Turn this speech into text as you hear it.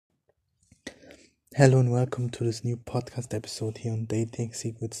Hello and welcome to this new podcast episode here on Dating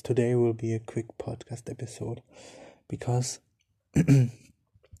Secrets. Today will be a quick podcast episode because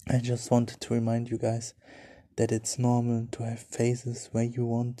I just wanted to remind you guys that it's normal to have phases where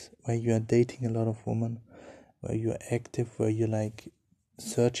you are dating a lot of women, where you're active, where you're like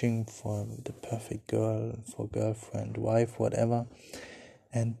searching for the perfect girl, for girlfriend, wife, whatever.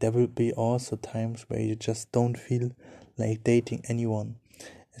 And there will be also times where you just don't feel like dating anyone.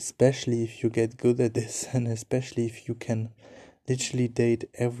 Especially if you get good at this, and especially if you can literally date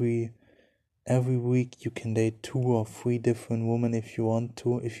every week. You can date 2 or 3 different women if you want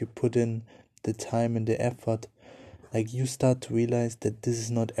to, if you put in the time and the effort. Like, you start to realize that this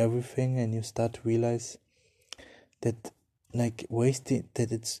is not everything, and you start to realize that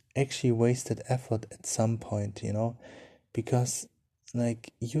it's actually wasted effort at some point, because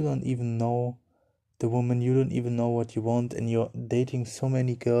you don't even know the woman, you don't even know what you want, and you're dating so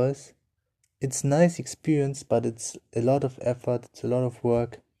many girls. It's nice experience, but it's a lot of effort, it's a lot of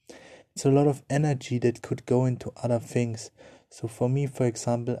work, it's a lot of energy that could go into other things. So for me, for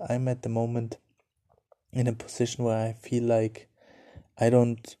example, I'm at the moment in a position where I feel like I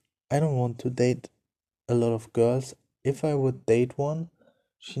don't want to date a lot of girls. If I would date one,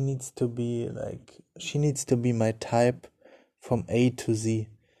 she needs to be my type from A to Z.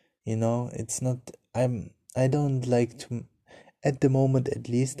 It's not I don't like to, at the moment at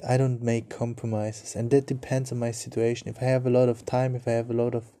least, I don't make compromises, and that depends on my situation. If I have a lot of time, if I have a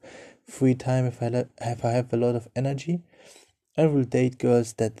lot of free time, if I have a lot of energy, I will date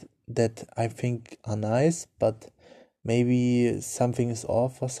girls that I think are nice, but maybe something is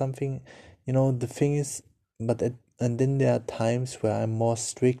off or something. The thing is, and then there are times where I'm more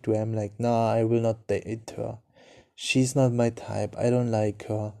strict, where I'm like, nah, I will not date her. She's not my type. I don't like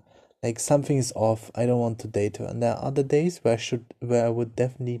her. Like, something is off. I don't want to date her. And there are other days where I would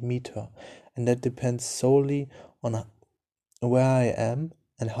definitely meet her. And that depends solely on where I am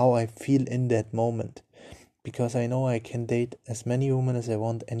and how I feel in that moment. Because I know I can date as many women as I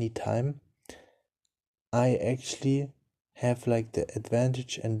want anytime. I actually have like the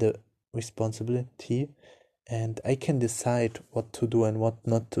advantage and the responsibility, and I can decide what to do and what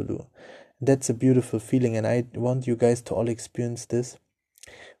not to do. That's a beautiful feeling, and I want you guys to all experience this,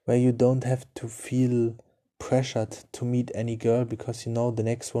 where you don't have to feel pressured to meet any girl, because the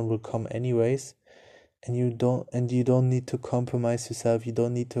next one will come anyways, and you don't need to compromise yourself. You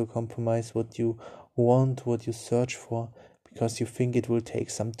don't need to compromise what you want, what you search for, because you think it will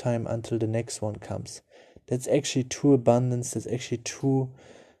take some time until the next one comes. That's actually true abundance. That's actually true,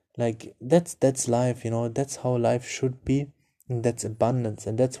 that's life. That's how life should be, and that's abundance,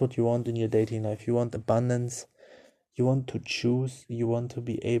 and that's what you want in your dating life. You want abundance. You want to choose. You want to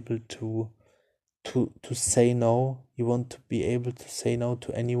be able to say no. You want to be able to say no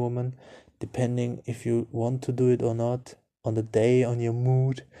to any woman, depending if you want to do it or not, on the day, on your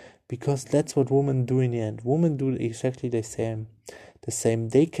mood, because that's what women do in the end. Women do exactly the same.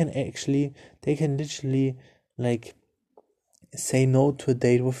 They can literally say no to a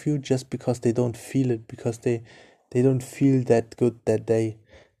date with you just because they don't feel it, because they don't feel that good that day.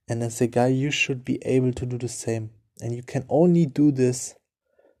 And as a guy, you should be able to do the same. And you can only do this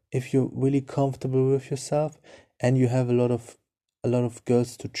if you're really comfortable with yourself, and you have a lot of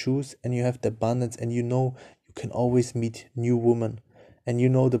girls to choose, and you have the abundance, and you can always meet new women, and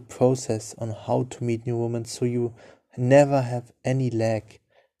the process on how to meet new women, so you never have any lag.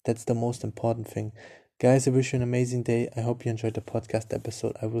 That's the most important thing. Guys, I wish you an amazing day. I hope you enjoyed the podcast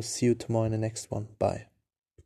episode. I will see you tomorrow in the next one. Bye.